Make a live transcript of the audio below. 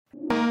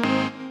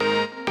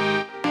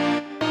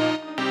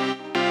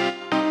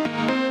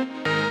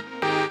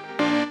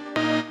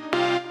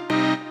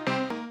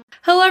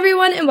Hello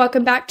everyone and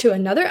welcome back to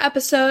another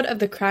episode of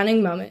The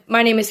Crowning Moment.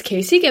 My name is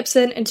Casey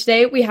Gibson and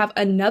today we have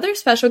another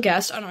special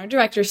guest on our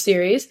Director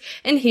Series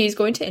and he's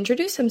going to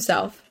introduce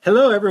himself.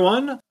 Hello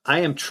everyone, I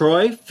am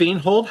Troy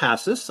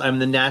Fienhold-Haasis. I'm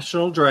the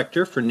National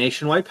Director for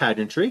Nationwide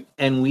Pageantry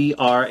and we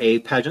are a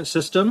pageant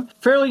system,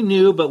 fairly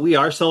new, but we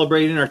are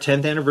celebrating our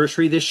 10th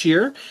anniversary this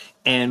year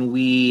and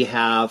we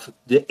have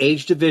the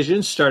age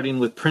division starting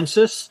with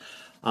Princess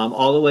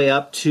all the way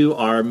up to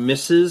our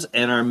Mrs.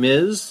 and our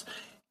Ms.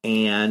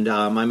 And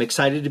I'm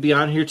excited to be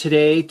on here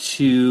today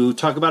to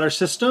talk about our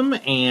system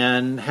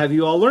and have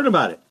you all learn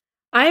about it.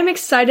 I am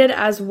excited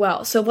as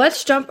well. So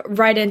let's jump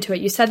right into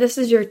it. You said this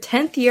is your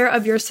 10th year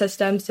of your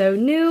system, so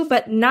new,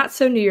 but not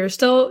so new.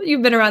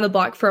 You've been around the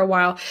block for a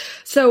while.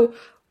 So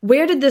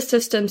where did this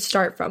system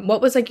start from? What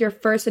was like your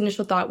first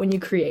initial thought when you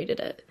created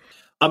it?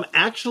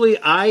 Actually,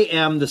 I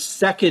am the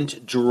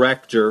second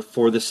director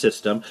for the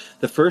system.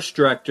 The first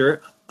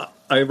director,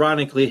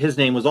 ironically, his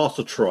name was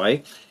also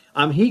Troy.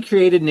 He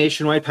created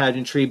Nationwide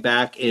Pageantry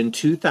back in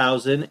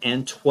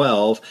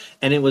 2012,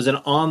 and it was an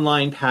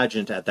online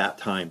pageant at that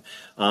time.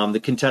 The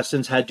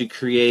contestants had to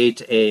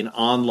create an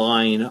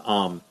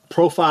online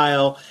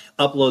profile,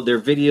 upload their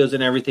videos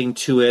and everything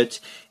to it,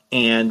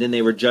 and then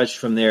they were judged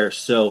from there.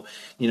 So,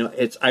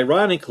 it's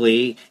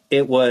ironically,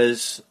 it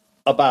was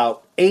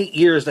about 8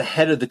 years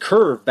ahead of the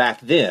curve back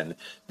then,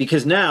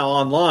 because now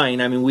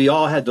online, we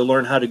all had to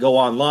learn how to go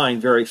online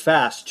very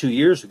fast 2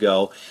 years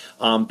ago.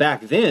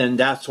 Back then,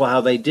 that's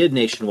how they did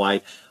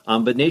Nationwide.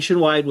 But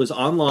Nationwide was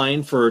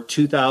online for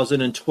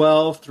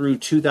 2012 through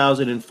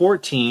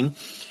 2014.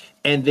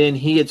 And then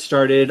he had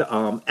started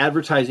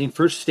advertising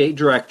for state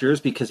directors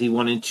because he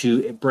wanted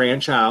to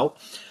branch out.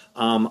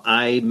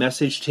 I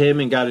messaged him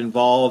and got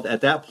involved.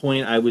 At that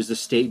point, I was the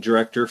state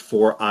director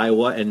for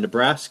Iowa and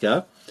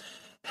Nebraska.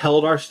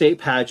 Held our state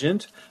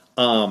pageant,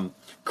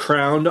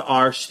 crowned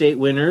our state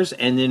winners,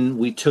 and then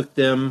we took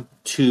them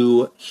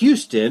to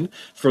Houston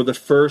for the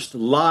first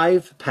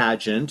live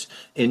pageant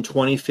in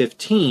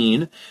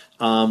 2015,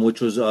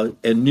 which was a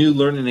new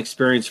learning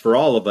experience for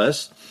all of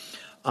us.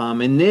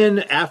 And then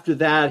after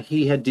that,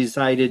 he had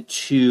decided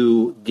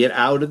to get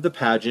out of the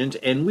pageant,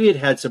 and we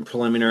had some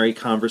preliminary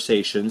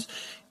conversations.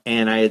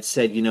 And I had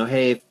said,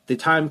 hey, if the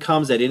time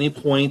comes at any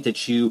point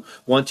that you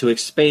want to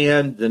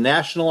expand the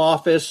national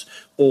office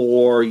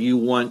or you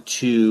want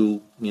to,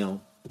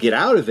 get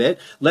out of it,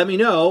 let me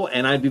know,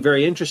 and I'd be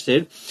very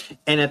interested.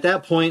 And at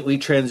that point, we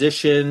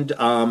transitioned.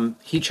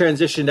 He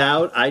transitioned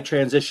out. I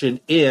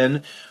transitioned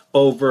in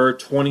over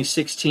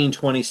 2016,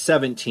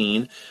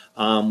 2017.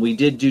 We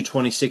did do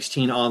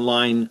 2016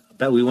 online,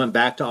 but we went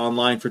back to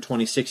online for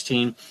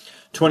 2016.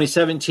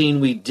 2017,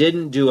 we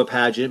didn't do a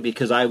pageant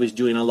because I was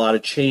doing a lot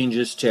of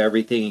changes to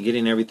everything and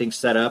getting everything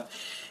set up.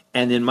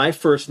 And then my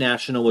first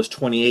national was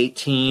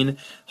 2018,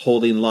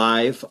 holding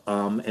live.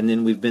 And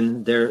then we've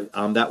been there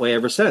that way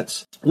ever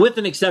since, with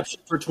an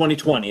exception for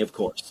 2020, of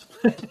course.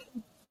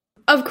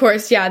 Of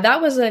course, yeah, that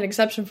was an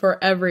exception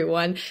for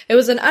everyone. It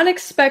was an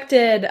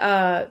unexpected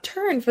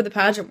turn for the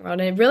pageant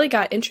world, and it really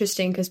got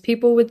interesting because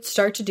people would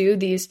start to do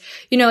these,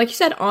 like you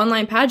said,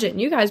 online pageant.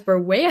 You guys were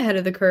way ahead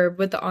of the curve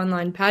with the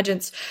online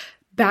pageants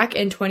back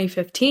in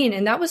 2015,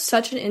 and that was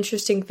such an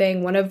interesting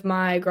thing. One of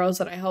my girls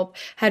that I help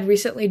had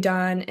recently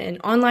done an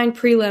online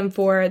prelim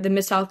for the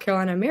Miss South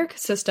Carolina America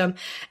system,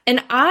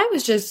 and I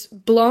was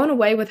just blown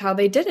away with how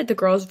they did it. The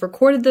girls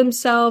recorded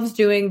themselves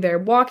doing their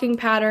walking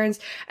patterns,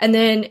 and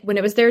then when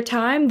it was their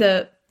time,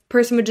 the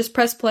person would just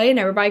press play and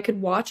everybody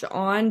could watch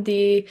on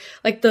the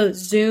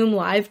Zoom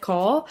live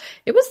call.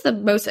 It was the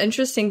most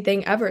interesting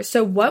thing ever.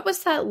 So what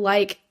was that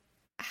like,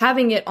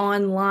 having it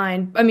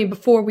online,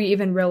 before we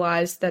even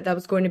realized that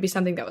was going to be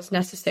something that was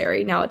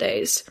necessary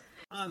nowadays?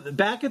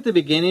 Back at the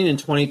beginning in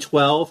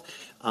 2012,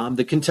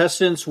 the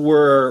contestants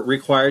were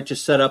required to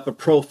set up a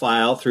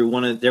profile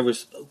through there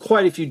was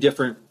quite a few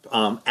different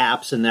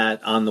apps and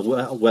that on the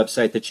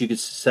website that you could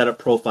set up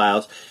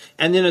profiles.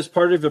 And then as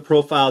part of the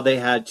profile, they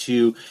had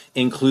to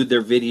include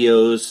their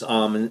videos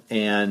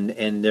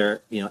and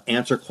their,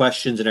 answer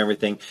questions and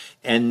everything.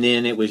 And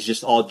then it was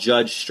just all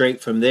judged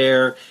straight from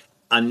there,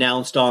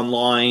 announced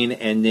online,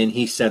 and then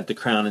he sent the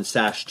crown and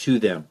sash to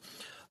them.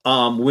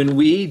 When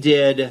we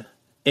did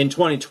in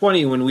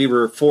 2020, when we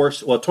were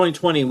forced,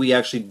 2020 we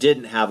actually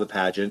didn't have a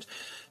pageant.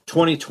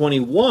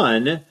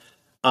 2021,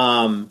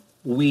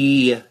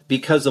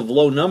 because of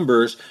low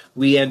numbers,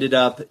 we ended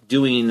up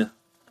doing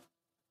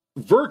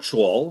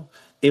virtual.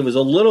 It was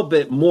a little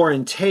bit more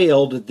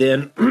entailed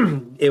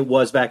than it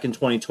was back in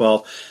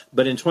 2012,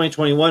 but in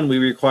 2021 we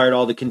required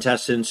all the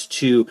contestants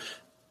to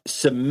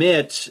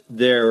submit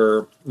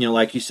their,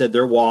 like you said,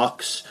 their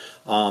walks,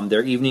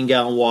 their evening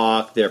gown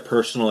walk, their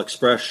personal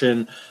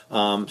expression,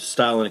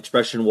 style and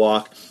expression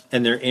walk,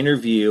 and their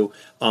interview,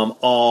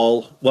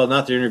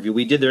 not their interview.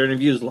 We did their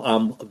interviews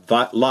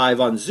live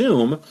on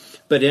Zoom,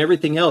 but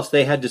everything else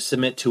they had to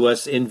submit to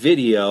us in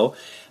video.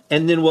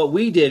 And then what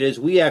we did is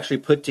we actually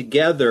put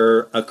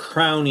together a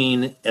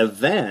crowning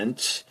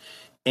event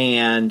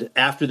And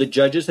after the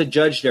judges had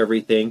judged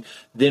everything,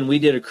 then we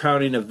did a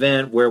crowning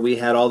event where we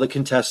had all the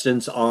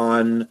contestants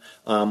on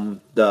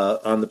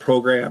the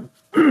program.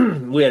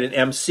 We had an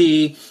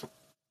MC.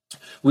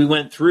 We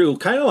went through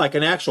kind of like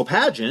an actual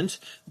pageant,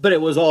 but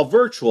it was all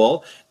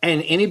virtual,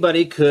 and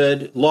anybody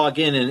could log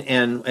in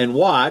and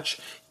watch.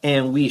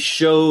 And we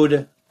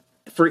showed,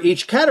 for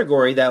each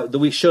category, that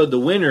we showed the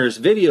winners'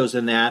 videos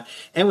in that,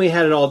 and we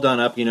had it all done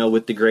up,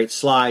 with the great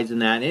slides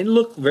and that. And it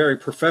looked very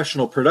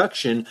professional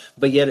production,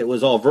 but yet it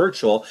was all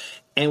virtual.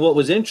 And what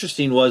was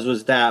interesting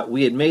was that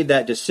we had made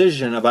that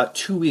decision about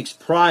 2 weeks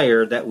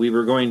prior that we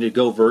were going to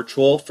go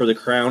virtual for the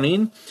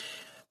crowning.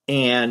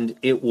 And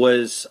it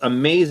was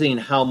amazing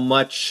how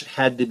much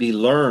had to be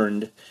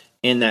learned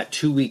in that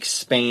 2 week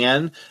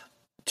span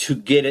to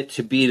get it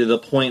to be to the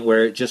point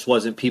where it just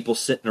wasn't people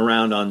sitting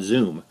around on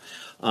Zoom.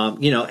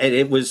 And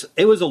it was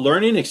a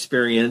learning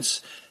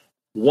experience,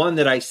 one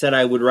that I said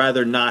I would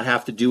rather not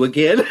have to do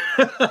again.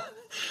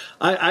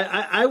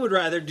 I would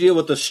rather deal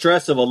with the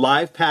stress of a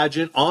live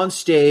pageant on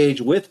stage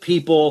with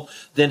people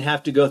than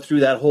have to go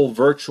through that whole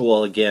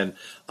virtual again.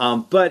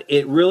 But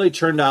it really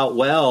turned out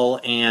well.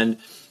 And,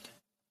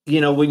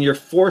 when you're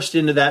forced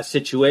into that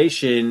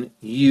situation,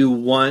 you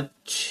want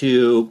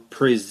to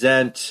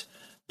present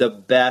the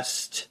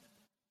best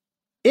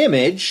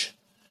image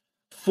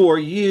for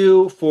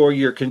you, for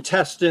your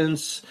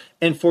contestants,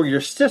 and for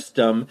your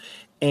system.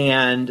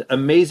 And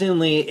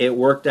amazingly, it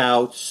worked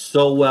out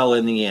so well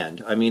in the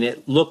end. I mean,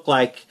 it looked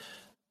like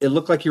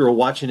you were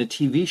watching a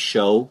TV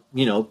show,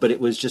 but it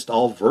was just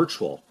all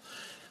virtual.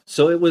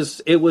 So it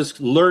was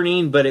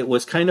learning, but it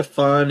was kind of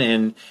fun,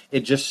 and it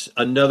just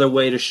another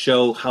way to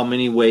show how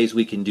many ways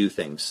we can do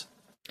things.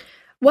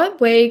 What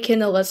way can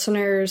the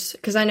listeners,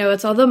 because I know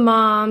it's all the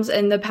moms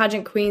and the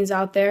pageant queens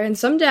out there and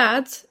some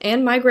dads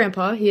and my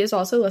grandpa, he is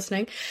also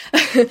listening.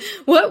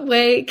 What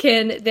way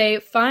can they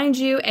find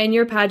you and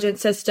your pageant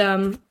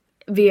system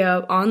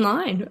via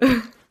online?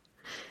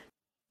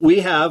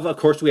 We have our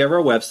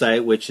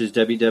website, which is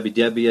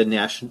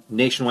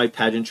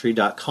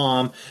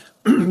www.nationwidepageantry.com.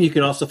 You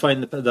can also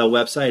find the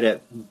website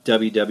at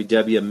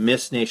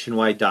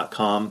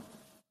www.missnationwide.com.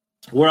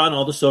 We're on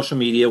all the social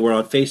media. We're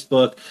on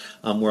Facebook.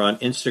 We're on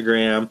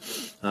Instagram.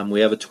 We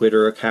have a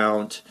Twitter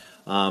account.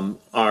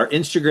 Our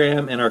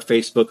Instagram and our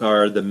Facebook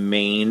are the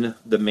main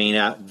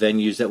app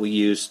venues that we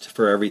used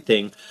for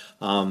everything.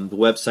 The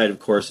website, of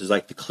course, is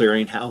like the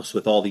clearinghouse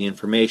with all the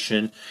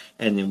information,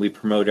 and then we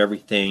promote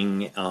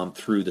everything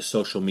through the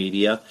social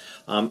media.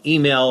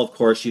 Email, of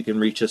course, you can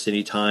reach us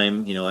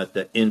anytime, at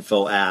the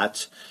info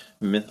at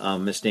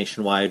Miss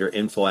Nationwide or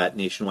info at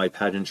Nationwide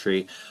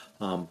Pageantry.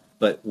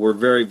 But we're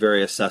very,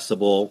 very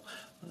accessible,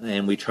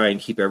 and we try and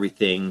keep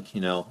everything,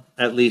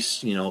 at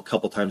least, a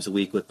couple times a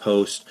week with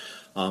post.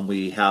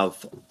 We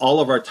have all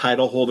of our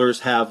title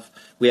holders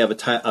we have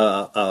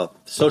a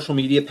social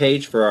media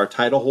page for our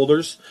title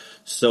holders.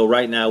 So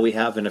right now we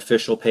have an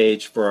official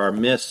page for our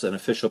Miss, an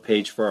official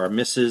page for our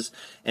Misses,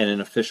 and an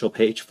official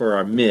page for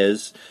our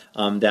Ms.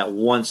 That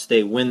once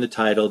they win the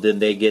title, then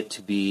they get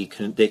to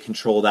they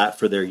control that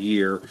for their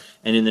year,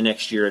 and in the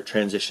next year it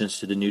transitions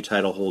to the new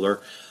title holder.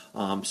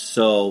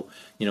 So,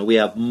 we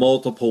have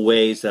multiple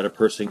ways that a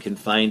person can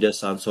find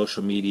us on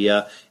social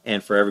media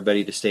and for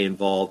everybody to stay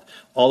involved.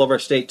 All of our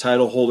state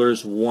title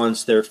holders,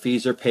 once their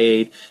fees are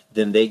paid,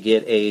 then they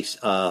get a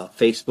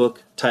Facebook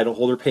title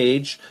holder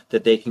page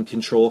that they can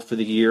control for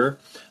the year,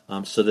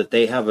 so that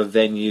they have a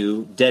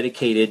venue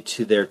dedicated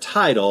to their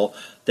title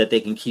that they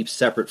can keep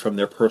separate from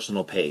their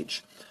personal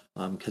page.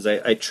 Because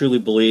I truly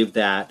believe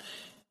that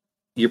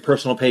your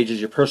personal page is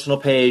your personal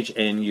page,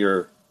 and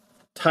your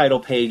title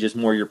page is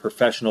more your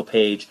professional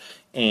page,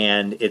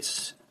 and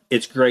it's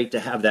great to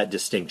have that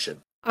distinction.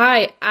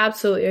 I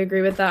absolutely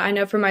agree with that. I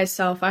know for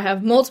myself, I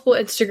have multiple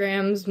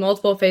Instagrams,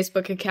 multiple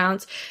Facebook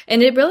accounts,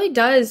 and it really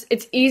does.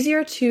 It's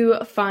easier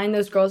to find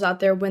those girls out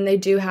there when they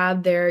do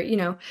have their,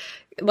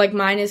 like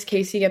mine is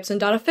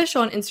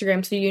CaseyGibson.official on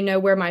Instagram, so you know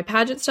where my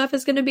pageant stuff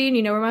is going to be, and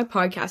you know where my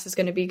podcast is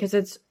going to be, because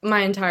it's my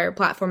entire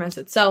platform as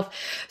itself.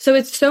 So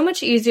it's so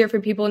much easier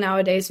for people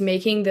nowadays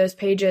making those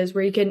pages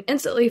where you can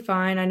instantly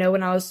find. I know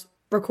when I was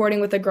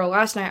recording with a girl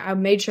last night, I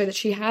made sure that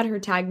she had her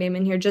tag name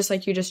in here, just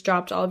like you just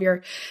dropped all of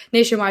your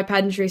Nationwide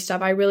Pageantry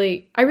stuff. I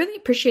really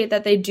appreciate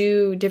that they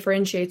do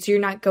differentiate, so you're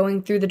not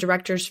going through the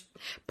director's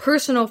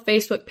personal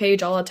Facebook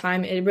page all the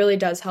time. It really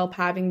does help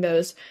having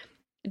those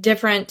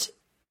different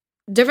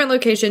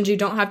locations. You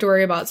don't have to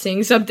worry about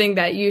seeing something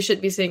that you should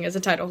be seeing as a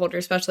title holder,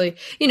 especially,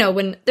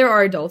 when there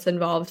are adults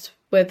involved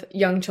with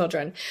young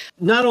children.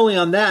 Not only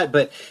on that,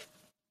 but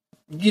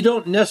you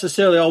don't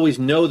necessarily always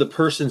know the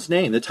person's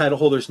name, the title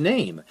holder's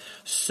name.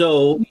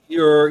 So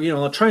you're,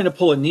 trying to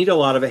pull a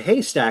needle out of a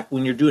haystack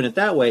when you're doing it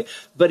that way.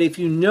 But if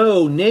you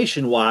know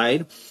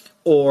Nationwide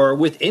or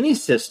with any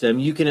system,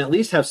 you can at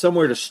least have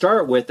somewhere to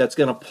start with that's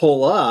going to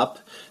pull up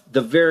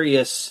the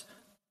various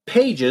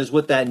pages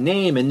with that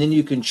name, and then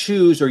you can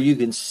choose or you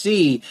can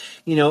see,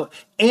 and,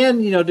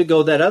 to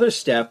go that other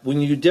step, when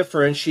you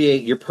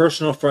differentiate your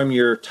personal from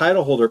your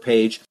title holder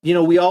page,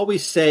 we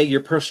always say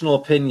your personal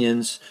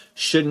opinions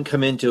shouldn't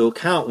come into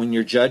account when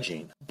you're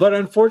judging, but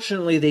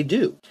unfortunately they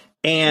do.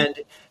 And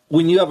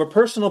when you have a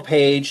personal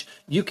page,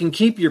 you can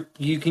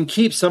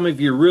keep some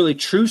of your really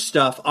true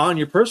stuff on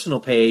your personal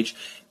page,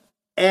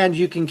 and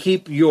you can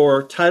keep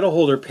your title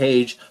holder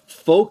page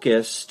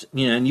focused,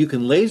 and you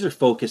can laser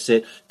focus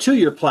it to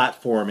your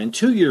platform and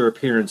to your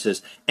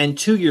appearances and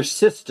to your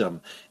system.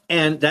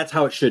 And that's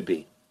how it should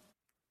be.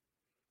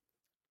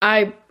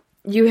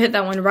 You hit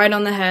that one right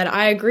on the head.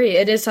 I agree.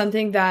 It is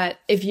something that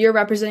if you're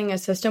representing a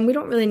system, we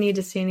don't really need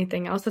to see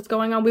anything else that's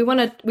going on. We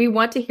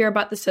want to hear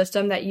about the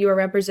system that you are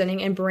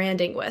representing and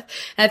branding with.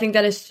 And I think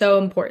that is so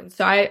important.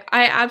 So I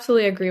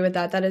absolutely agree with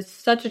that. That is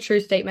such a true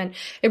statement.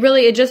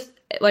 It just,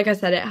 like I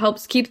said, it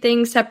helps keep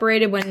things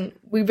separated when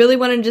we really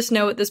want to just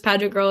know what this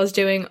pageant girl is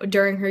doing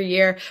during her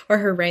year or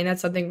her reign.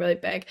 That's something really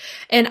big.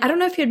 And I don't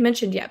know if you had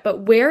mentioned yet,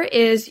 but where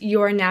is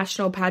your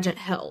national pageant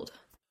held?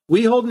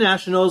 We hold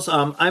nationals.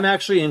 I'm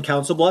actually in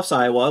Council Bluffs,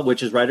 Iowa,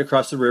 which is right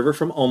across the river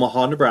from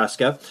Omaha,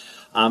 Nebraska.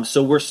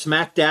 So we're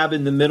smack dab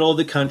in the middle of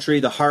the country,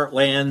 the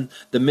heartland,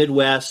 the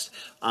Midwest.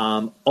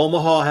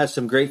 Omaha has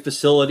some great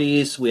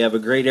facilities. We have a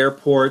great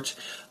airport.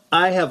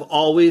 I have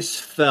always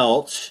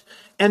felt,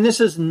 and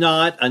this is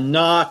not a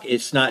knock,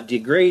 it's not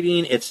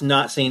degrading, it's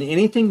not saying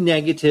anything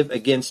negative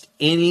against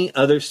any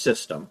other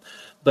system.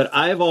 But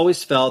I've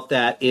always felt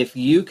that if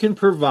I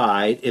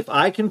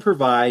can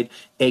provide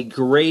a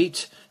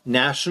great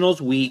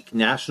Nationals week,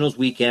 Nationals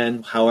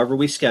weekend, however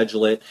we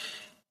schedule it,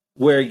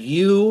 where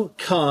you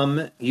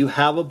come, you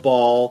have a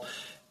ball,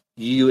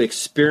 you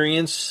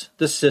experience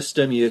the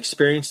system, you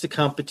experience the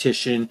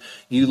competition,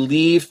 you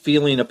leave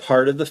feeling a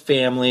part of the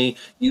family,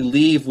 you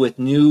leave with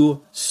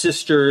new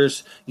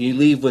sisters, you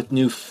leave with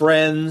new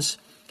friends,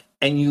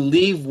 and you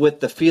leave with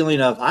the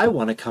feeling of, I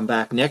want to come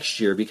back next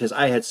year because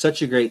I had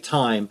such a great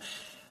time,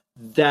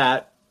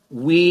 that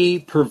we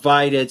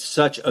provided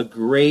such a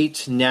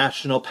great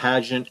national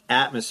pageant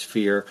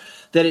atmosphere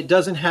that it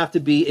doesn't have to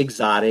be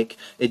exotic.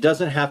 It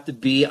doesn't have to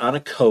be on a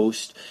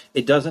coast.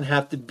 It doesn't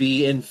have to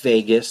be in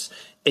Vegas.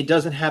 It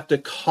doesn't have to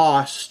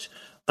cost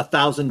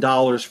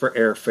 $1,000 for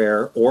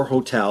airfare or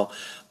hotel.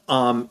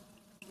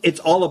 It's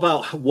all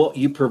about what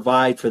you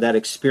provide for that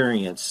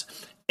experience.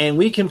 And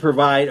we can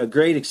provide a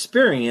great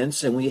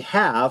experience, and we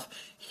have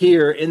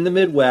here in the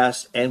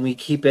Midwest, and we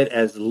keep it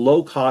as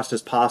low cost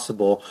as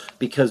possible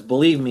because,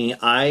 believe me,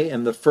 I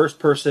am the first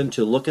person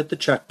to look at the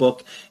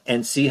checkbook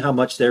and see how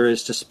much there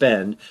is to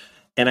spend.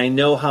 And I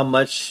know how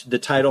much the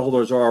title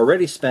holders are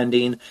already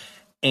spending.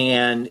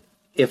 And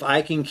if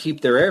I can keep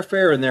their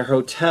airfare and their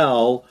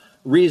hotel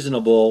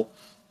reasonable,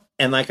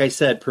 and like I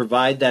said,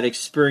 provide that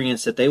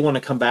experience that they want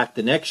to come back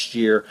the next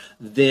year,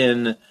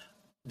 then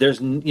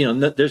there's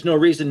no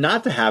reason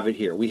not to have it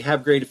here. We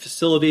have great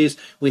facilities,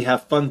 we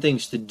have fun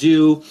things to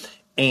do,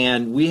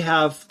 and we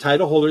have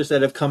title holders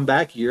that have come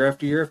back year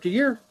after year after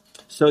year.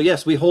 So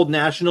yes, we hold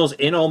nationals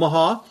in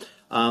Omaha.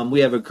 We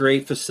have a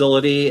great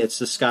facility. It's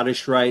the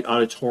Scottish Rite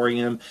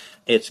Auditorium.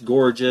 It's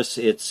gorgeous.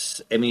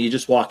 You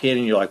just walk in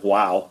and you're like,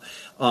 wow.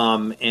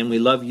 And we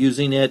love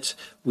using it.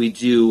 We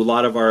do a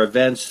lot of our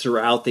events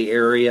throughout the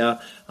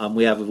area.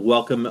 We have a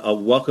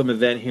welcome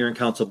event here in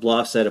Council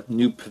Bluffs at a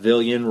new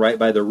pavilion right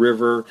by the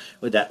river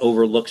that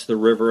overlooks the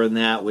river, and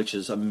that, which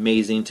is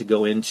amazing to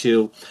go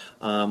into.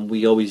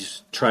 We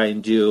always try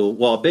and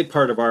a big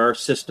part of our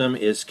system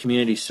is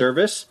community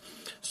service.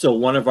 So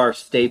one of our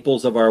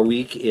staples of our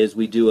week is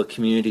we do a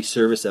community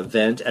service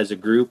event as a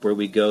group where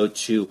we go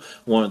to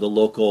one of the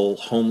local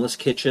homeless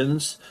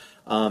kitchens,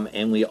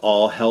 and we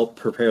all help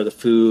prepare the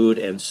food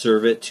and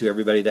serve it to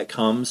everybody that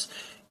comes.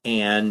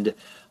 And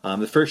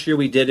the first year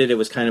we did it, it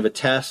was kind of a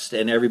test,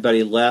 and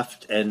everybody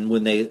left. And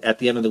at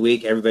the end of the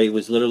week, everybody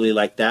was literally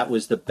like, that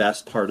was the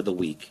best part of the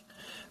week.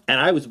 And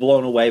I was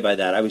blown away by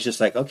that. I was just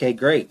like, okay,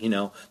 great.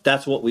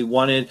 That's what we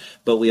wanted.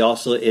 But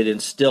it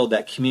instilled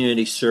that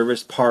community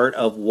service part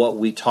of what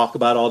we talk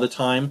about all the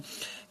time.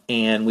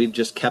 And we've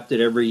just kept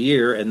it every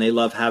year, and they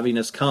love having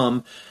us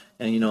come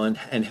and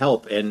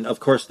help. And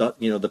of course,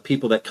 the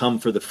people that come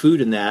for the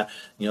food and that,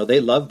 they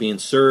love being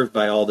served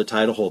by all the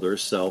title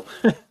holders. So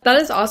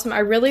that is awesome. I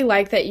really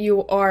like that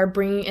you are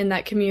bringing in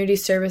that community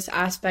service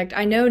aspect.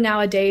 I know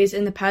nowadays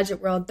in the pageant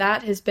world,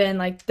 that has been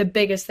like the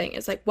biggest thing.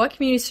 It's like, what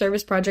community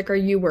service project are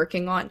you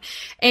working on?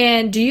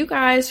 And do you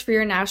guys, for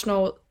your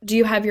national, do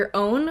you have your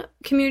own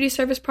community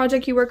service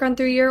project you work on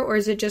through year, or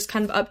is it just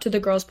kind of up to the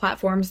girls'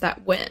 platforms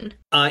that win?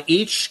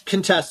 Each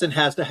contestant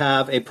has to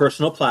have a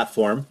personal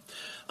platform.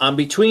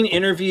 Between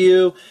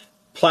interview,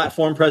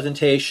 platform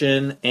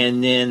presentation,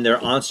 and then their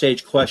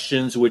onstage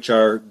questions, which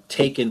are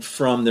taken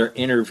from their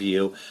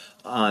interview,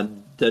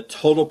 the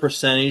total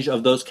percentage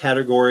of those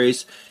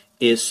categories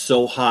is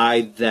so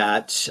high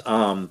that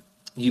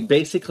you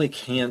basically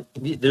can't.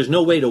 There's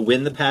no way to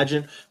win the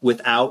pageant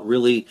without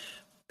really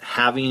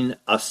having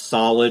a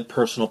solid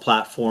personal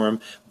platform,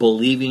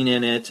 believing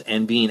in it,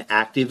 and being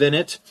active in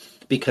it.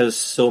 because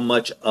so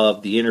much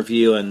of the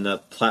interview and the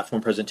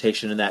platform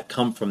presentation and that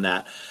come from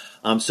that.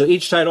 So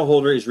each title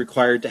holder is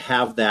required to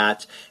have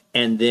that,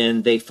 and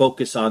then they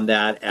focus on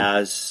that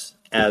as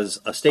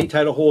a state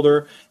title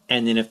holder,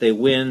 and then if they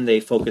win, they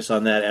focus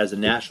on that as a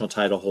national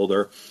title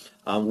holder.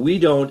 We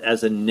don't,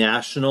 as a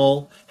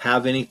national,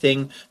 have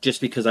anything, just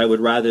because I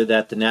would rather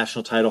that the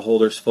national title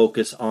holders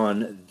focus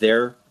on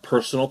their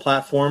personal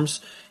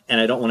platforms, and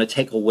I don't want to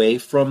take away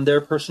from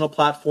their personal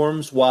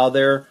platforms while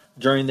they're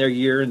during their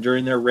year and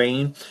during their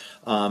reign.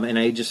 And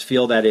I just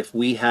feel that if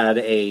we had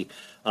a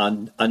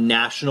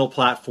national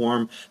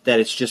platform, that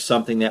it's just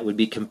something that would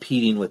be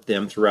competing with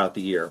them throughout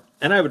the year.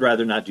 And I would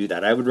rather not do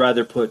that. I would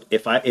rather put,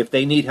 if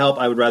they need help,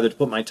 I would rather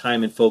put my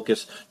time and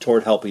focus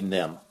toward helping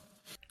them.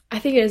 I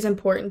think it is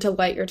important to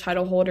let your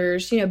title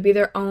holders, be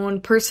their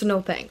own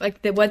personal thing. Like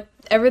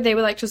whatever they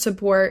would like to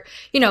support,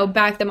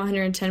 back them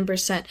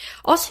 110%.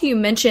 Also, you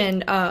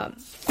mentioned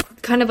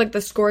kind of like the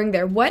scoring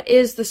there. What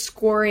is the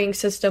scoring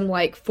system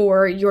like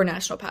for your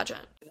national pageant?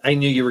 I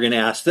knew you were going to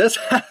ask this.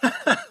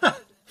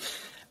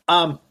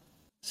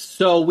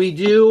 So we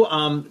do,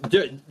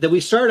 we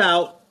start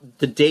out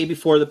the day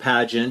before the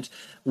pageant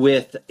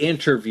with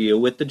interview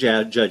with the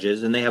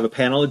judges, and they have a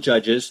panel of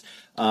judges.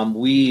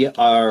 We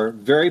are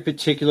very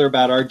particular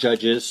about our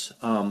judges.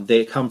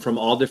 They come from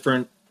all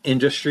different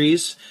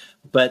industries,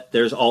 but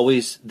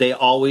they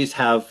always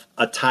have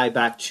a tie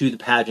back to the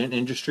pageant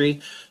industry.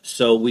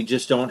 So we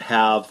just don't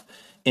have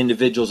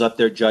individuals up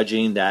there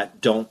judging that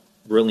don't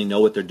really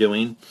know what they're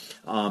doing.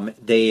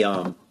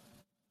 There's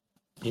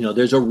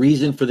a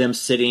reason for them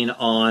sitting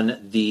on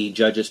the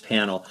judges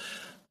panel,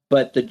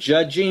 but the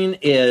judging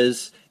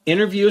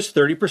interview is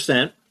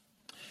 30%.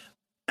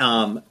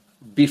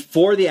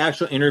 Before the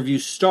actual interview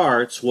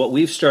starts, what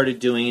we've started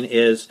doing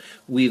is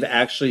we've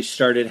actually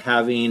started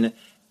having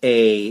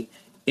a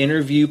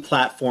interview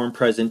platform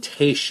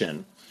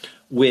presentation,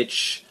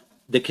 which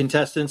the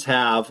contestants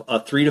have a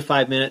 3 to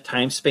 5 minute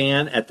time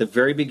span. At the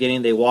very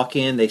beginning, they walk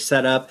in, they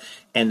set up,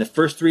 and the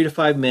first 3 to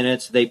 5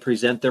 minutes, they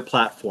present their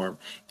platform.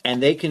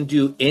 And they can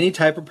do any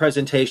type of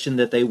presentation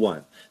that they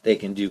want. They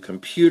can do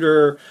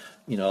computer,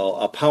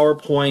 a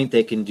PowerPoint,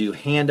 they can do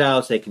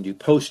handouts, they can do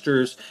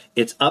posters.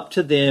 It's up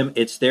to them.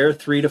 It's their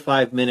 3 to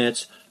 5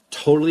 minutes,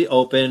 totally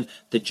open.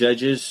 The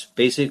judges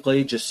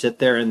basically just sit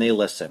there and they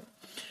listen.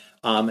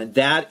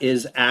 That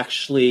is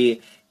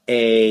actually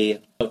a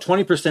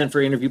 20% for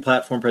interview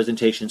platform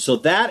presentation. So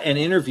that and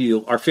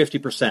interview are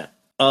 50%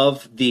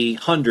 of the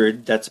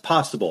 100 that's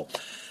possible.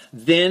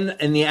 Then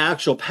in the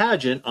actual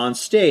pageant on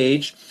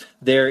stage,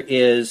 there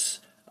is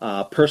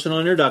personal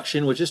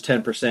introduction, which is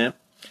 10%.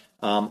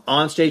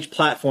 On-stage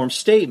platform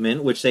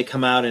statement, which they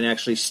come out and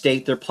actually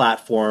state their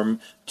platform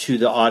to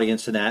the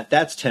audience, and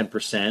that's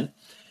 10%.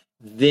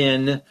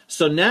 Then,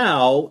 so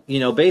now,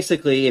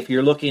 basically, if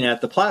you're looking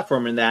at the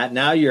platform in that,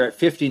 now you're at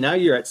 50, now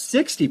you're at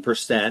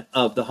 60%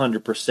 of the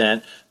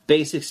 100%,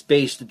 basics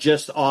based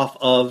just off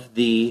of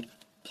the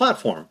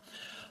platform.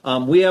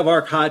 We have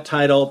our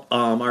title,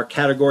 our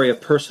category of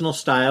personal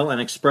style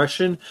and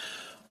expression,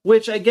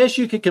 which I guess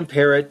you could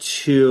compare it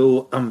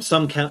to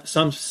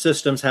some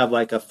systems have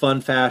like a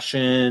fun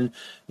fashion,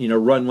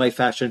 runway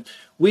fashion.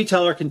 We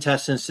tell our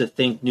contestants to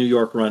think New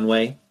York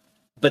runway,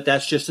 but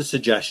that's just a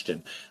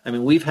suggestion. I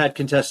mean, we've had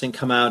contestants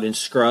come out in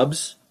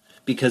scrubs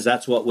because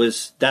that's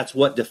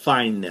what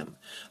defined them.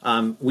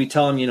 We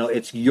tell them,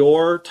 it's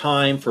your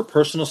time for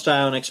personal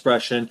style and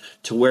expression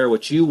to wear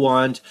what you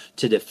want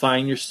to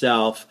define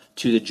yourself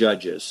to the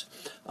judges.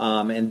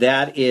 And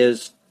that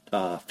is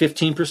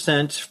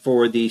 15%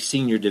 for the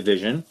senior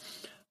division.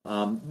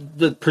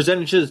 The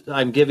percentages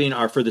I'm giving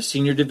are for the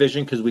senior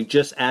division because we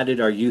just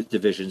added our youth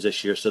divisions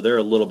this year, so they're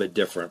a little bit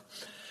different.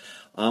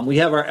 We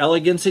have our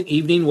elegance and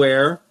evening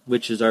wear,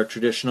 which is our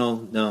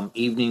traditional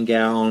evening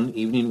gown,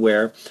 evening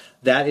wear.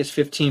 That is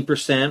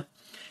 15%.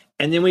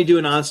 And then we do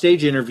an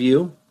onstage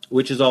interview,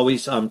 which is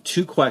always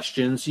 2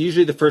 questions.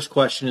 Usually the first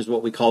question is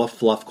what we call a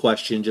fluff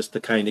question, just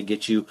to kind of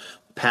get you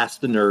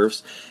past the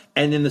nerves.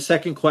 And then the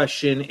second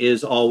question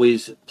is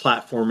always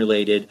platform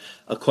related,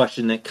 a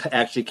question that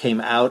actually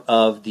came out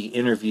of the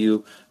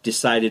interview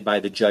decided by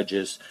the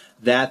judges.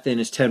 That then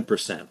is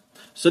 10%.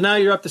 So now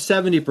you're up to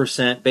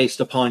 70% based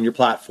upon your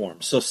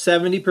platform. So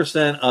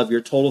 70% of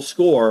your total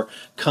score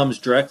comes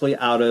directly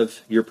out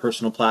of your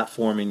personal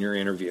platform in your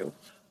interview.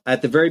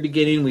 At the very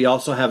beginning, we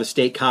also have a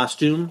state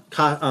costume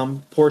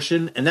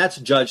portion, and that's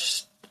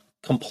judged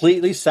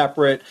completely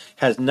separate,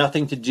 has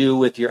nothing to do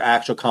with your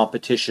actual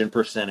competition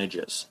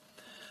percentages.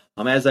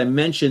 As I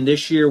mentioned,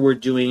 this year we're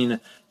doing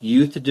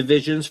youth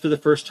divisions for the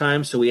first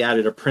time, so we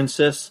added a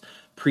princess,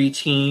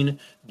 preteen,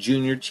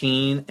 junior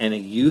teen, and a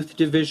youth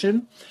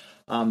division.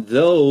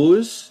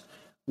 Those,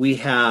 we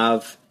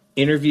have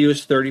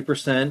interviews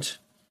 30%,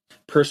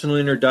 personal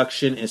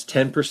introduction is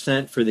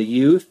 10% for the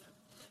youth,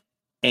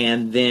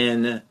 and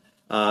then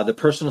the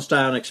personal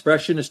style and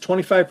expression is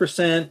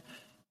 25%,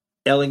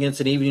 elegance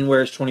and evening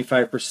wear is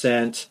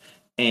 25%,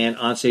 and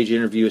onstage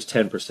interview is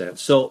 10%.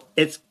 So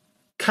it's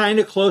kind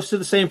of close to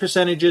the same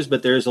percentages,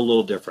 but there is a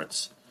little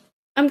difference.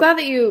 I'm glad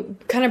that you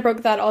kind of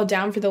broke that all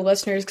down for the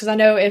listeners because I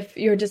know if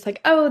you were just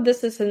like, oh,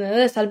 this, and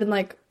this, I'd have been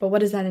like, but what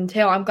does that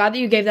entail? I'm glad that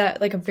you gave that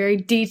like a very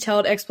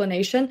detailed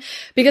explanation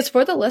because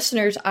for the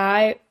listeners,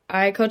 I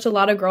coach a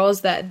lot of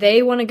girls that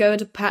they want to go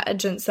to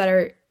pageants that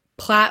are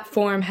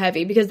platform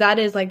heavy because that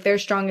is like their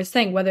strongest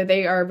thing, whether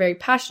they are very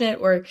passionate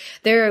or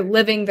they're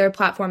living their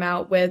platform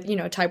out with,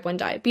 type 1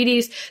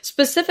 diabetes,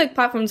 specific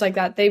platforms like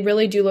that. They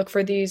really do look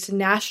for these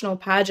national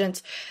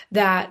pageants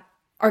that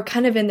are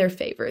kind of in their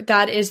favor.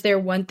 That is their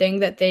one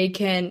thing that they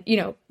can,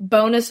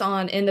 bonus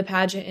on in the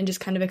pageant and just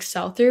kind of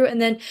excel through.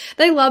 And then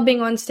they love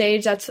being on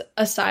stage. That's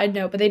a side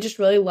note, but they just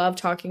really love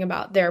talking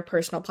about their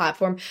personal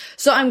platform.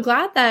 So I'm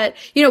glad that,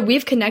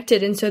 we've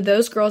connected. And so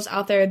those girls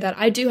out there that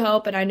I do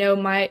help, and I know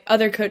my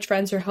other coach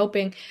friends are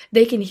helping,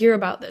 they can hear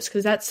about this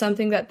because that's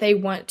something that they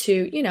want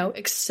to,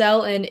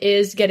 excel in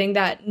is getting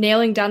that,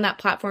 nailing down that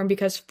platform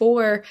because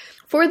for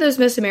those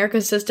Miss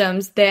America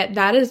systems,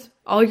 that is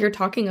all you're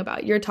talking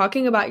about. You're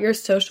talking about your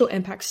social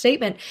impact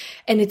statement.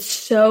 And it's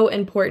so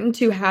important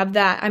to have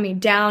that,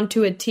 down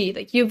to a T.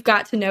 Like you've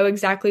got to know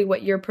exactly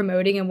what you're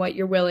promoting and what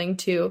you're willing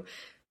to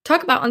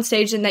talk about on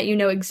stage and that you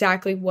know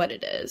exactly what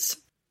it is.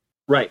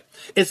 Right.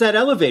 It's that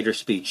elevator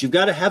speech. You've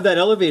got to have that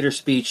elevator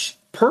speech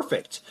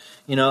perfect,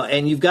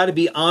 and you've got to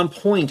be on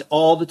point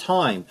all the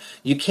time.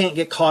 You can't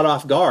get caught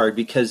off guard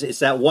because it's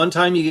that one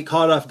time you get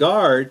caught off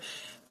guard,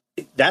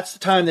 that's the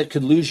time that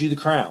could lose you the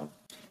crown.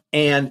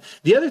 And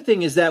the other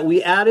thing is that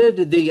we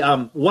added the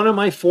one of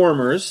my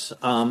formers,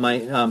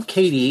 my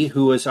Katie,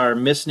 who was our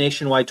Miss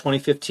Nationwide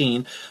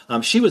 2015.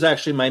 She was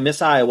actually my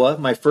Miss Iowa,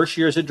 my first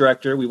year as a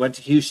director. We went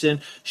to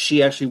Houston.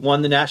 She actually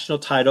won the national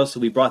title, so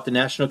we brought the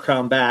national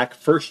crown back.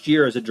 First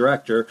year as a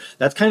director.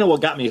 That's kind of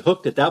what got me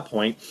hooked at that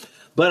point.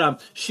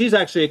 But she's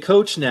actually a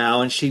coach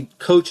now, and she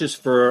coaches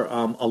for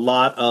a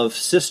lot of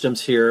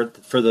systems here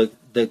for the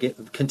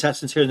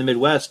contestants here in the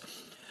Midwest.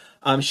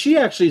 She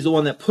actually is the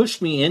one that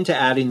pushed me into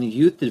adding the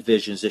youth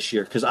divisions this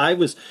year because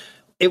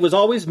it was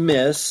always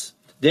Miss,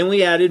 then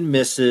we added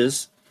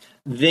Mrs.,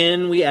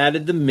 then we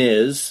added the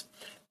Ms.,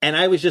 and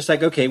I was just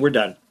like, okay, we're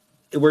done.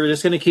 We're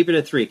just going to keep it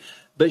at 3.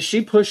 But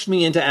she pushed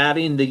me into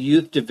adding the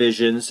youth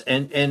divisions,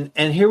 and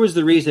here was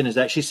the reason is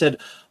that she said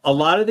a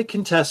lot of the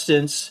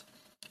contestants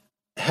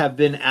have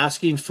been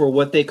asking for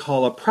what they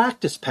call a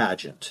practice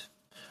pageant,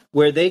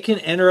 where they can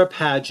enter a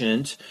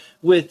pageant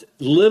with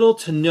little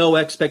to no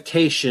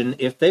expectation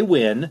if they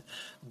win,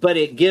 but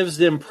it gives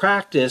them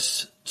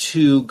practice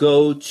to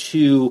go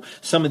to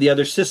some of the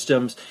other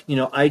systems,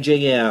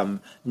 IJM,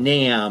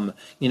 NAM,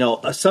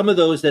 some of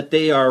those that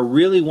they are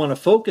really want to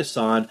focus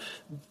on,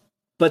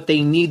 but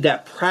they need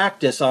that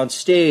practice on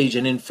stage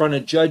and in front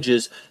of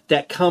judges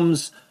that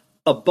comes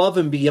above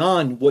and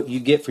beyond what you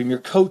get from your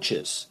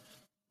coaches.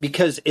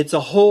 Because it's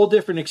a whole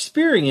different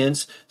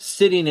experience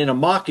sitting in a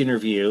mock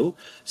interview,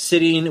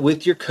 sitting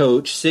with your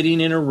coach, sitting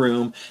in a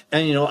room.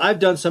 And, I've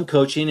done some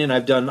coaching and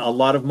I've done a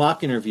lot of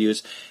mock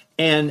interviews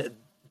and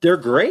they're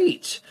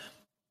great,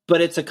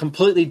 but it's a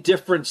completely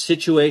different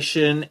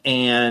situation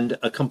and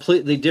a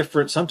completely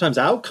different, sometimes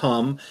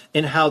outcome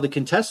in how the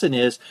contestant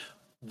is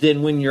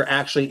than when you're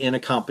actually in a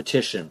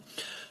competition.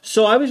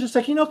 So I was just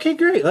like, okay,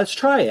 great, let's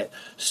try it.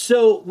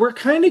 So we're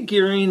kind of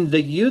gearing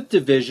the youth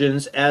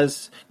divisions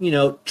as,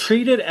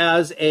 treated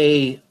as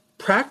a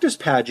practice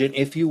pageant,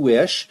 if you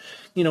wish.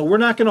 We're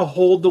not going to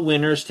hold the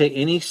winners to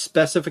any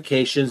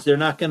specifications. They're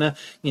not going to,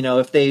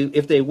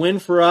 if they win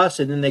for us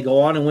and then they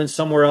go on and win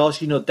somewhere else,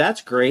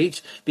 that's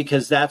great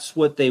because that's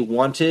what they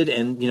wanted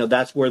and,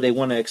 that's where they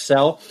want to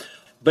excel.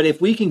 But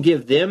if we can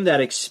give them that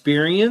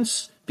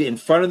experience in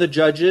front of the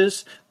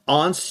judges,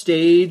 on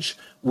stage,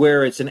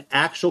 where it's an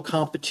actual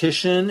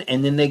competition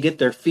and then they get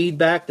their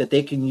feedback that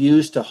they can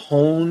use to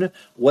hone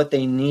what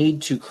they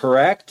need to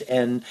correct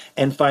and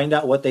find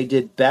out what they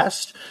did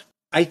best.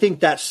 I think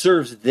that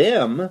serves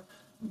them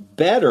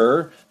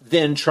better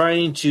than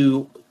trying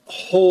to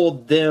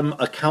hold them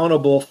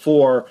accountable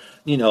for,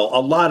 a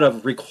lot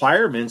of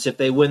requirements if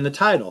they win the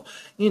title.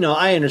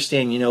 I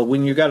understand,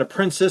 when you got a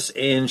princess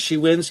and she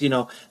wins,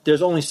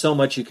 there's only so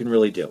much you can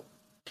really do.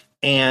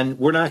 And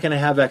we're not going to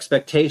have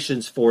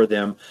expectations for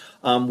them.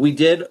 We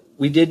did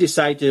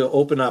decide to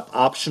open up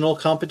optional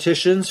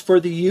competitions for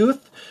the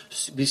youth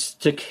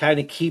to kind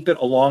of keep it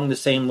along the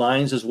same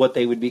lines as what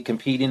they would be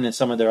competing in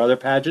some of their other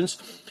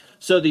pageants.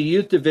 So the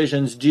youth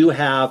divisions do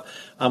have,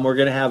 we're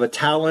going to have a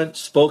talent,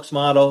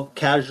 spokesmodel,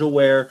 casual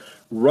wear,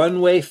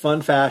 runway,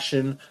 fun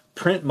fashion,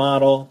 print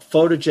model,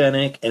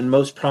 photogenic, and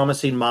most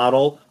promising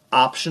model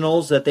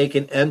optionals that they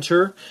can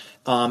enter.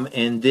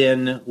 And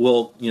then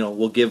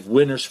we'll give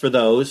winners for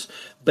those,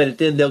 but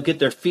then they'll get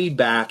their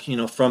feedback,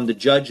 from the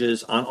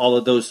judges on all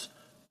of those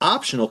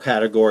optional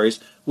categories,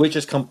 which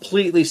is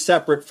completely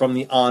separate from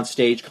the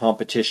on-stage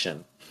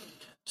competition.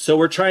 So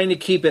we're trying to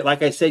keep it,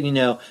 like I said,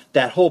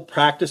 that whole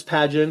practice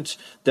pageant,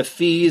 the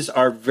fees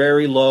are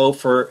very low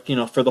for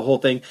the whole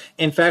thing.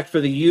 In fact, for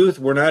the youth,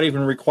 we're not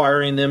even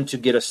requiring them to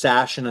get a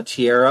sash and a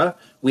tiara.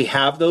 We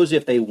have those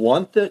if they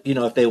want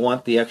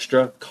the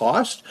extra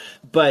cost,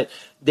 but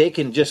they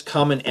can just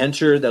come and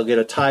enter. They'll get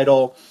a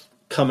title,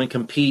 come and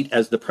compete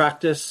as the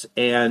practice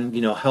and,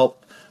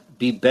 help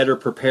be better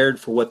prepared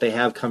for what they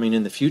have coming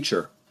in the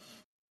future.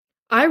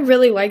 I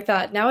really like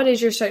that.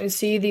 Nowadays, you're starting to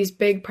see these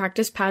big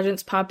practice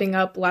pageants popping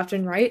up left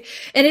and right.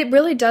 And it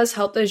really does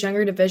help those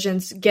younger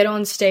divisions get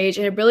on stage.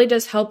 And it really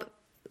does help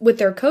with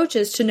their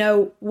coaches to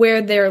know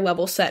where their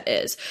level set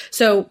is.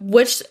 So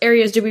which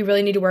areas do we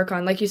really need to work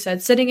on? Like you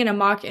said, sitting in a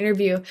mock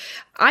interview,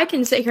 I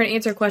can sit here and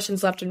answer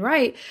questions left and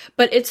right,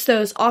 but it's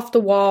those off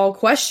the wall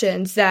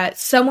questions that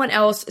someone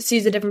else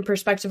sees a different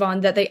perspective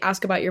on that they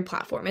ask about your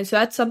platform. And so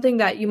that's something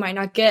that you might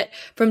not get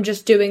from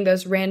just doing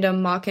those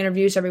random mock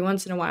interviews every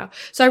once in a while.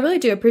 So I really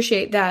do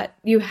appreciate that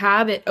you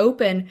have it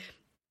open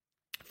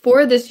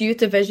for this youth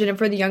division and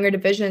for the younger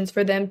divisions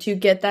for them to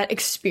get that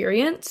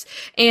experience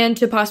and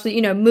to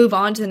possibly, move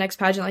on to the next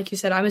pageant. Like you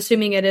said, I'm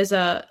assuming it is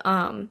a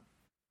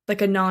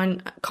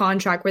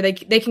non-contract where they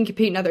can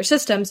compete in other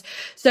systems.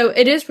 So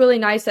it is really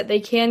nice that they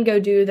can go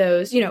do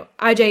those,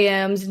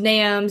 IJMs,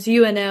 NAMs,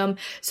 UNM,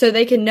 so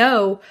they can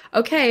know,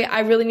 okay, I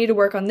really need to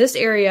work on this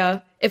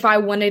area if I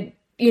want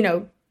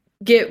to,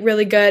 get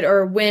really good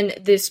or win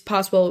this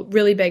possible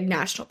really big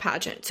national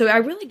pageant. So I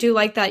really do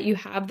like that you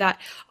have that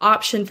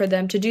option for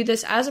them to do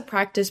this as a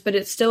practice, but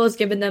it still has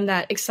given them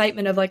that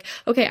excitement of like,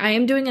 okay, I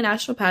am doing a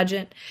national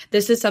pageant.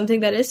 This is something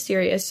that is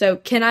serious. So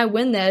can I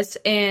win this?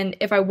 And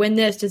if I win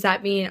this, does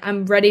that mean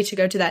I'm ready to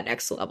go to that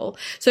next level?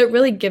 So it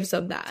really gives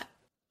them that.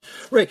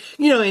 Right.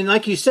 And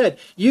like you said,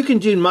 you can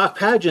do mock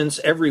pageants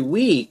every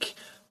week.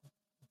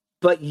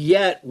 But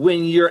yet,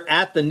 when you're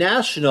at the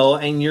national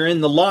and you're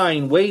in the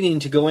line waiting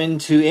to go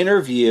into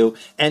interview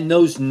and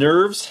those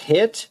nerves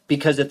hit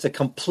because it's a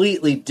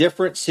completely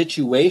different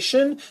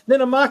situation than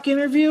a mock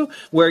interview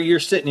where you're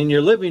sitting in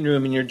your living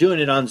room and you're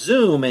doing it on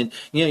Zoom and,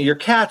 your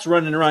cat's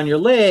running around your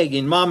leg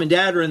and mom and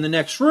dad are in the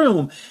next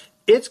room.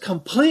 It's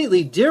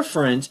completely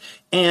different,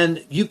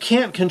 and you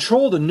can't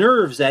control the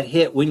nerves that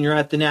hit when you're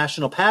at the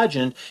national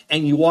pageant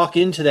and you walk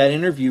into that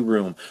interview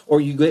room or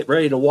you get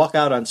ready to walk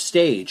out on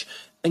stage.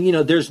 And,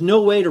 there's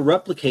no way to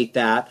replicate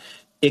that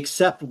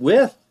except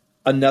with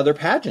another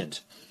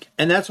pageant.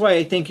 And that's why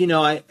I think,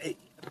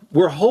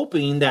 we're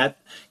hoping that,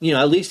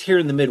 at least here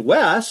in the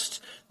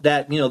Midwest,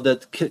 that,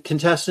 the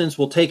contestants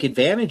will take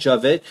advantage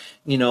of it,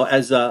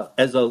 as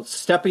a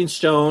stepping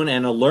stone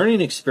and a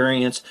learning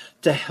experience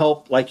to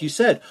help, like you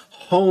said,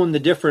 hone the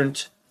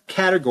different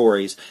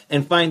categories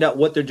and find out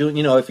what they're doing.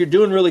 If you're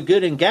doing really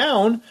good in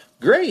gown,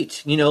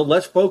 great.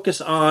 Let's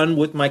focus on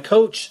with my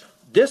coach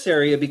this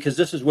area because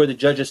this is where the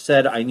judges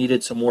said I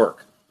needed some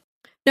work.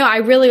 No, I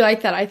really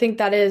like that. I think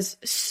that is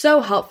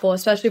so helpful,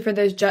 especially for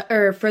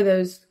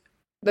those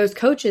those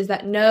coaches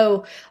that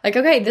know, like,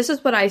 okay, this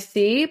is what I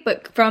see,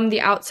 but from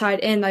the outside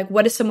in, like,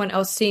 what is someone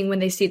else seeing when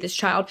they see this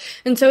child?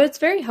 And so it's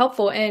very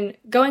helpful. And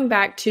going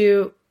back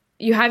to,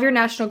 you have your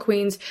national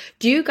queens.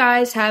 Do you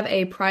guys have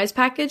a prize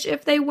package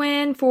if they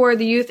win for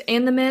the youth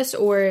and the miss,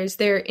 or is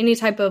there any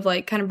type of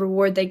like kind of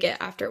reward they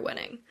get after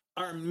winning?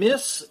 Our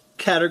miss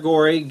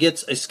category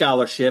gets a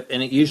scholarship,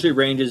 and it usually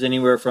ranges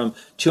anywhere from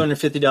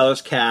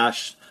 $250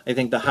 cash. I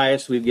think the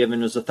highest we've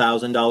given is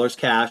 $1,000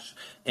 cash,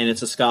 and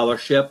it's a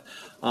scholarship.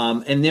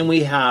 And then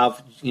we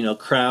have,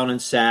 crown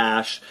and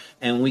sash,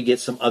 and we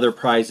get some other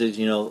prizes,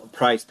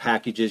 prize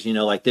packages,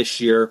 like this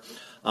year,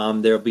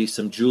 there'll be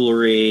some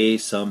jewelry,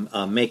 some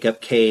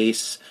makeup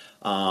case.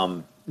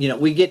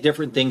 We get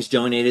different things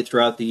donated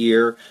throughout the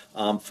year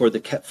for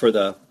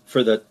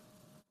the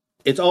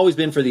it's always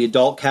been for the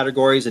adult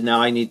categories, and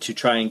now I need to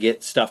try and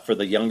get stuff for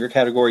the younger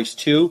categories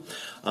too.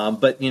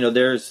 But,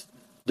 there's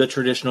the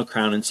traditional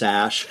crown and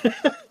sash.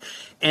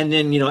 And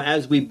then,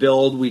 as we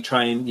build, we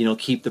try and,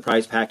 keep the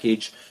prize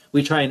package.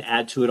 We try and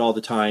add to it all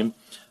the time.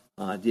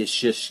 It's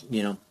just,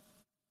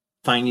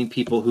 finding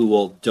people who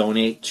will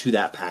donate to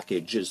that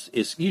package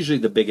is usually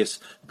the biggest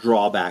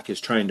drawback,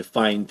 is trying to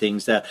find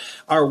things that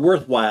are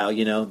worthwhile.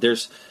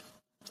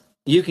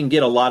 You can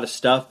get a lot of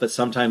stuff, but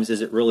sometimes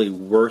is it really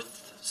worth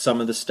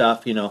some of the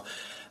stuff,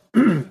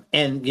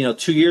 and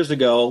 2 years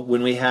ago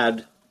when we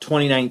had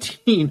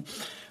 2019,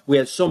 we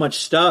had so much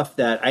stuff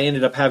that I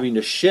ended up having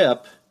to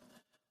ship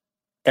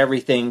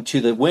everything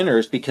to the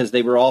winners because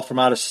they were all from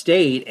out of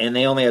state and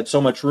they only had so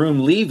much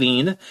room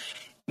leaving.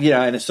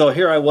 And so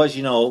here I was,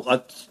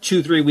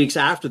 2-3 weeks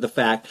after the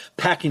fact,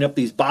 packing up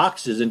these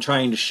boxes and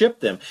trying to ship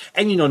them.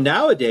 And,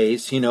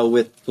 nowadays,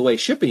 with the way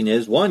shipping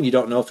is, one, you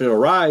don't know if it'll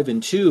arrive,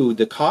 and two,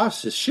 the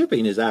cost of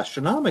shipping is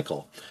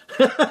astronomical.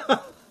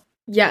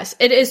 Yes,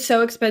 it is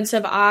so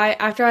expensive.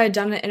 After I had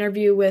done an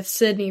interview with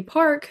Sydney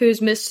Park,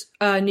 who's Miss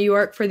New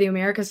York for the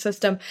America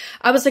system,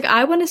 I was like,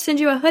 I want to send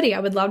you a hoodie. I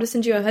would love to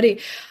send you a hoodie.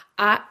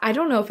 I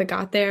don't know if it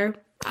got there.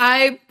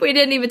 We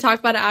didn't even talk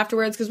about it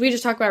afterwards because we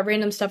just talk about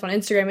random stuff on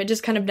Instagram. It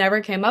just kind of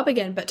never came up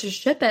again. But to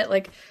ship it,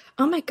 like,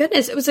 oh my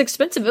goodness, it was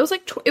expensive. It was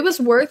like, it was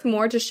worth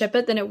more to ship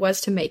it than it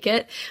was to make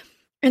it.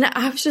 And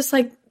I was just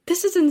like,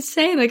 this is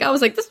insane. Like, I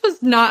was like, this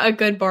was not a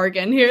good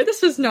bargain here.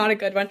 This was not a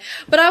good one.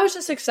 But I was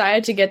just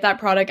excited to get that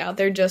product out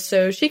there just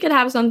so she could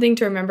have something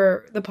to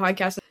remember the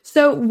podcast.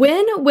 So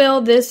when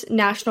will this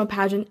national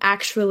pageant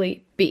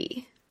actually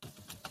be?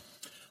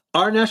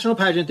 Our national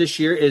pageant this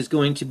year is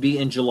going to be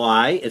in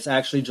July. It's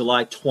actually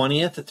July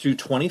 20th through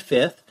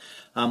 25th.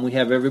 We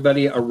have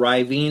everybody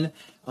arriving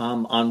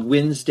on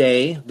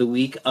Wednesday, the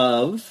week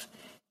of,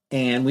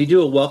 and we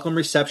do a welcome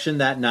reception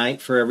that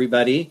night for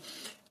everybody.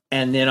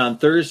 And then on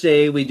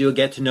Thursday, we do a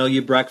get to know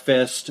you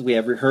breakfast. We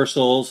have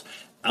rehearsals.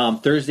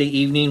 Thursday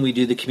evening, we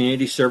do the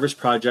community service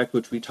project,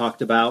 which we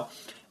talked about.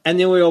 And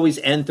then we always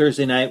end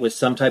Thursday night with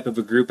some type of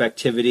a group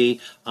activity.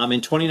 In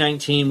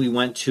 2019, we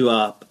went to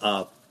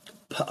a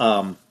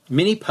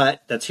mini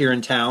putt that's here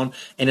in town,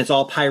 and it's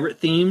all pirate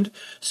themed.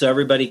 So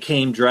everybody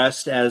came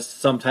dressed as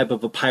some type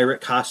of a pirate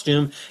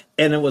costume.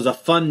 And it was a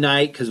fun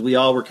night because we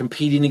all were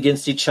competing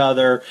against each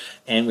other,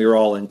 and we were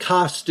all in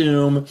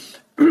costume.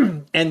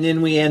 And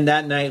then we end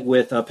that night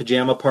with a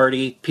pajama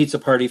party, pizza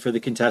party for the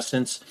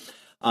contestants.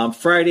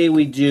 Friday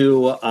we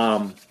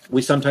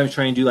sometimes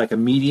try and do like a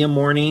media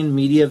morning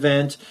media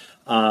event.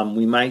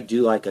 We might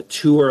do like a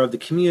tour of the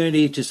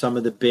community to some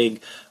of the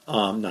big,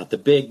 not the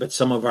big, but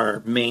some of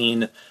our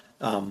main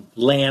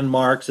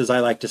landmarks, as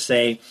I like to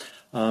say.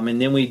 And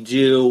then we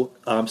do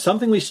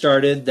something we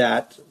started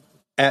that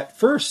at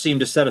first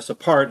seemed to set us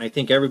apart, and I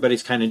think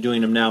everybody's kind of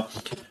doing them now.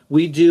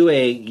 We do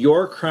a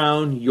Your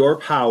Crown, Your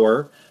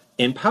Power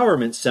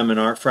empowerment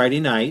seminar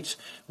Friday night,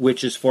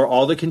 which is for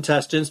all the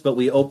contestants, but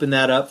we open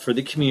that up for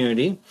the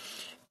community.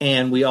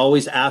 And we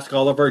always ask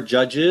all of our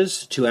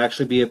judges to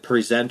actually be a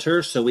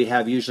presenter. So we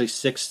have usually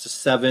 6 to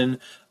 7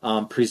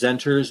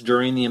 presenters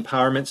during the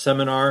empowerment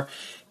seminar.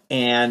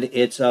 And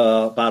it's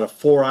about a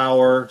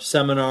 4-hour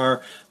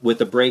seminar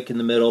with a break in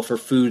the middle for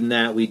food and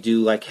that. We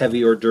do like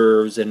heavy hors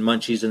d'oeuvres and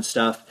munchies and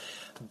stuff.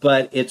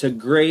 But it's a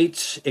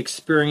great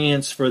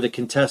experience for the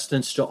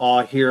contestants to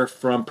all hear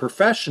from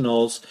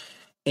professionals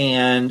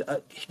and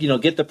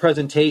get the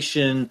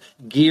presentation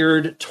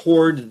geared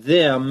toward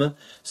them,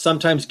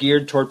 sometimes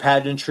geared toward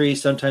pageantry,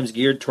 sometimes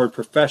geared toward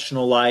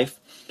professional life,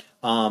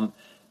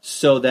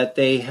 so that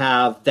they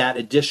have that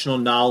additional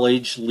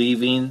knowledge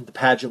leaving the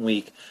pageant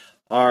week.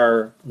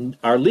 Our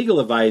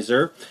legal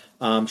advisor,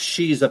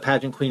 she's a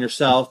pageant queen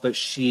herself, but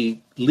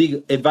she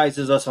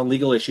advises us on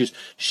legal issues.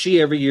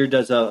 She every year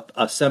does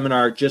a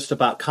seminar just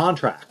about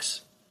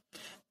contracts.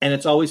 And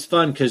it's always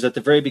fun because at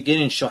the very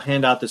beginning, she'll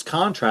hand out this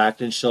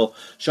contract and she'll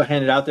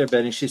hand it out there,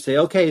 and she'll say,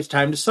 okay, it's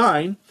time to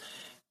sign.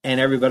 And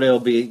everybody will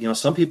be,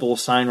 some people will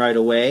sign right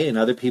away and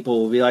other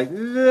people will be like,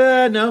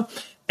 no.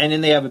 And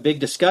then they have a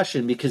big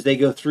discussion because they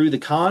go through the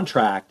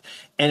contract.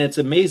 And it's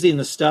amazing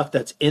the stuff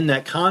that's in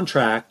that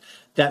contract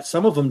that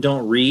some of them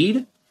don't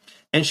read.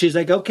 And she's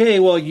like, okay,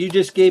 well, you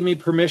just gave me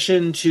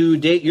permission to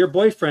date your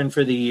boyfriend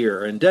for the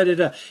year and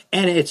da-da-da.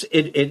 And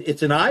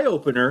it's an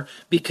eye-opener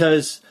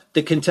because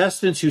the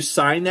contestants who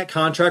sign that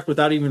contract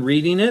without even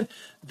reading it,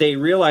 they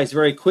realize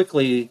very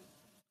quickly,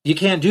 you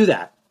can't do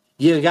that.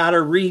 You got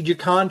to read your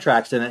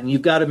contracts and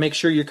you've got to make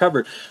sure you're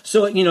covered.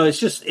 So,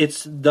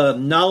 it's the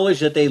knowledge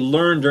that they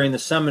learn during the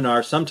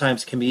seminar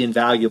sometimes can be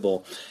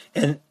invaluable.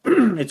 And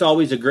it's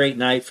always a great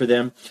night for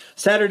them.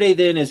 Saturday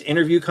then is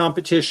interview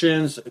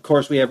competitions. Of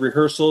course, we have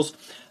rehearsals.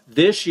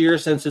 This year,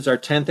 since it's our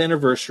 10th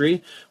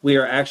anniversary, we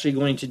are actually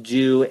going to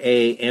do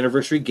a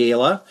anniversary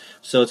gala.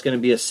 So it's going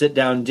to be a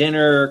sit-down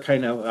dinner.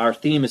 Kind of our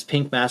theme is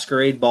Pink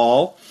Masquerade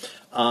Ball.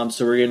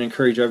 So we're going to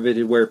encourage everybody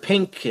to wear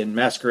pink and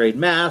masquerade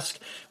mask.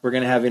 We're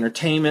going to have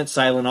entertainment,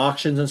 silent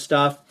auctions and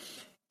stuff.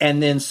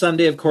 And then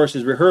Sunday, of course,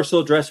 is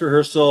rehearsal, dress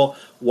rehearsal,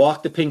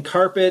 walk the pink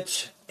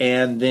carpet,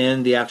 and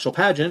then the actual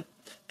pageant.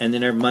 And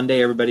then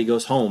Monday, everybody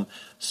goes home.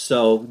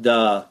 So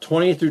the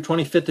 20th through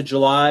 25th of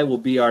July will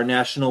be our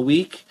national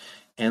week.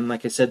 And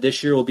like I said,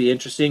 this year will be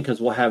interesting because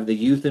we'll have the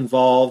youth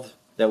involved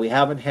that we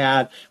haven't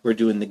had. We're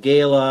doing the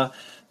gala.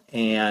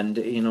 And,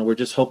 we're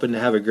just hoping to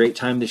have a great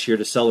time this year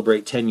to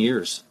celebrate 10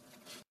 years.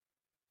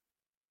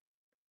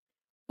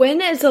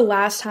 When is the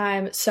last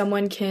time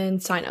someone can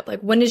sign up? Like,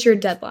 when is your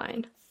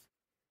deadline?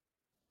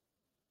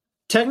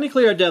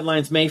 Technically, our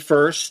deadline's May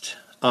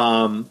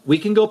 1st. We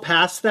can go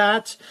past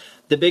that.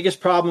 The biggest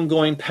problem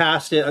going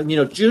past it,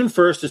 June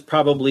 1st is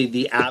probably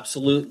the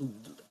absolute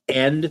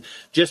end,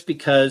 just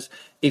because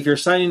if you're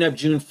signing up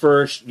June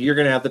 1st, you're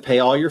going to have to pay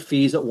all your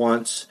fees at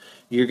once.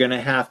 You're going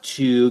to have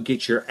to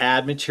get your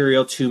ad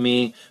material to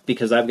me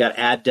because I've got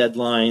ad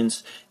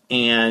deadlines.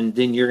 And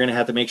then you're going to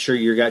have to make sure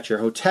you got your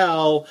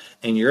hotel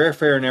and your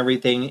airfare and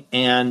everything.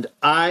 And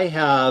I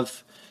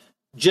have,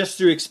 just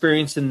through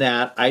experience in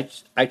that,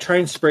 I try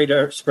and spread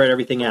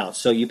everything out.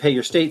 So you pay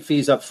your state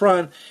fees up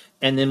front.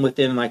 And then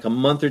within like a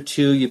month or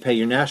two, you pay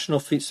your national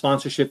fee,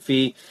 sponsorship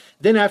fee.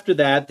 Then after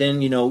that, then,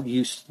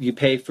 you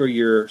pay for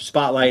your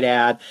spotlight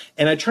ad.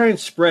 And I try and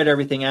spread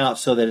everything out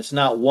so that it's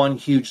not one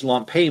huge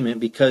lump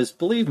payment because,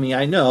 believe me,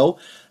 I know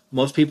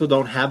most people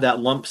don't have that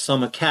lump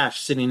sum of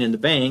cash sitting in the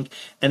bank,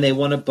 and they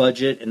want to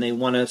budget and they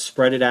want to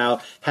spread it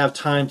out, have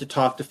time to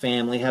talk to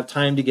family, have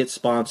time to get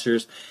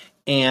sponsors.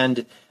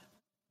 And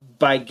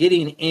by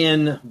getting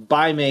in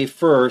by May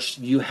 1st,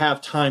 you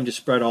have time to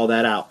spread all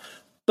that out.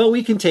 But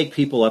we can take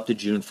people up to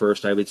June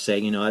 1st, I would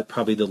say,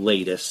 probably the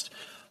latest.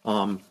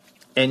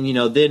 And,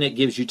 then it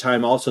gives you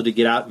time also to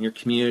get out in your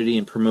community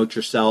and promote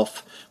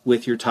yourself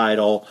with your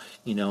title,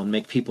 and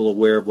make people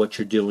aware of what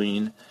you're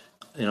doing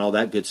and all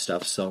that good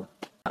stuff. So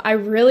I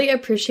really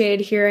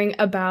appreciated hearing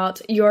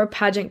about your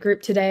pageant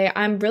group today.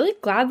 I'm really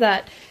glad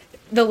that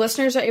the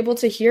listeners are able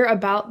to hear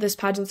about this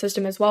pageant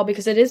system as well,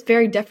 because it is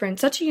very different.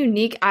 Such a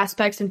unique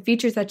aspects and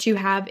features that you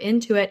have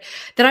into it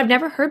that I've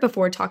never heard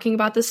before. Talking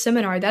about this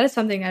seminar, that is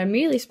something that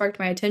immediately sparked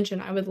my attention.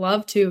 I would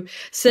love to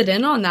sit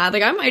in on that.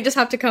 Like, I might just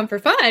have to come for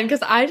fun, because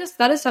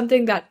that is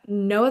something that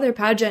no other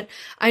pageant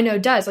I know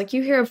does. Like,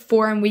 you hear of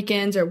forum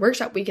weekends or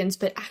workshop weekends,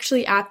 but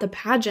actually at the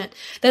pageant,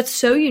 that's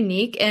so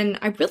unique. And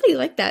I really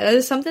like that. That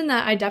is something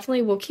that I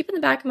definitely will keep in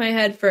the back of my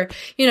head for,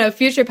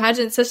 future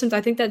pageant systems.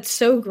 I think that's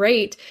so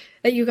great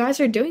that you guys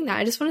are doing that.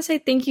 I just want to say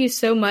thank you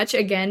so much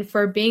again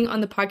for being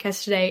on the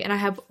podcast today. And I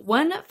have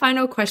one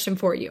final question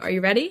for you. Are you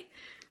ready?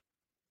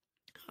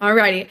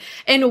 Alrighty.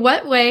 In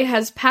what way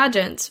has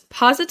pageants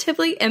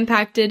positively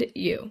impacted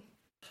you?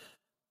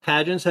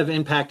 Pageants have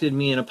impacted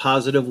me in a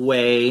positive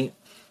way,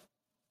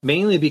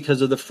 mainly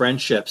because of the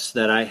friendships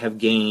that I have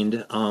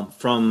gained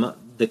from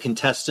the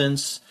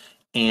contestants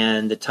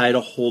and the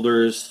title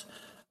holders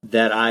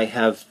that I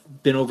have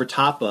been over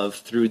top of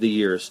through the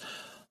years.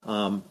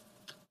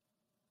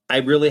 I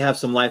really have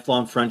some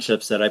lifelong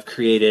friendships that I've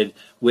created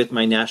with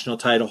my national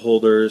title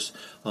holders,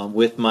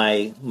 with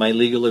my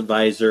legal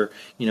advisor.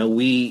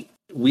 We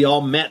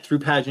all met through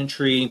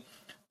pageantry.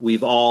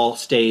 We've all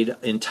stayed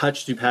in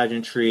touch through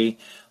pageantry,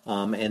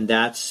 and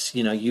that's,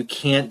 you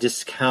can't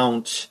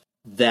discount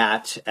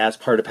that as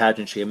part of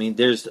pageantry. I mean,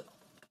 there's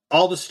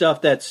all the stuff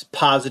that's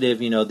positive,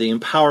 the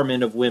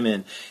empowerment of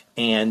women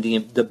and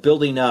the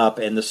building up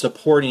and the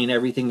supporting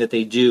everything that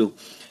they do.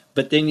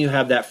 But then you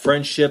have that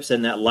friendships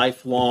and the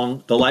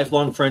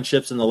lifelong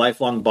friendships and the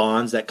lifelong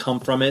bonds that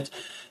come from it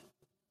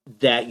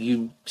that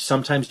you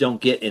sometimes don't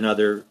get in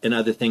other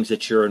things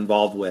that you're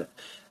involved with.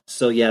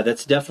 So yeah,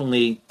 that's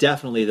definitely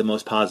the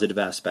most positive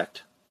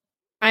aspect.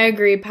 I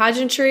agree.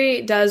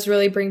 Pageantry does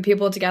really bring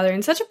people together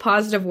in such a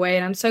positive way,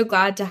 and I'm so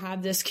glad to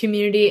have this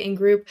community and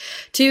group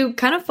to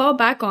kind of fall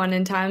back on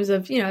in times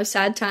of,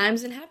 sad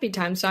times and happy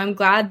times. So I'm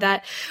glad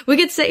that we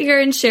could sit here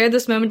and share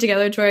this moment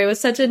together, Tori. It was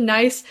such a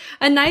nice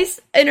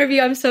interview.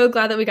 I'm so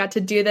glad that we got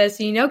to do this.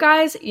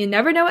 Guys, you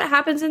never know what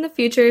happens in the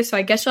future, so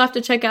I guess you'll have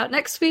to check out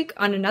next week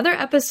on another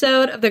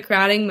episode of The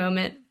Crowning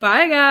Moment.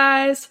 Bye,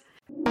 guys!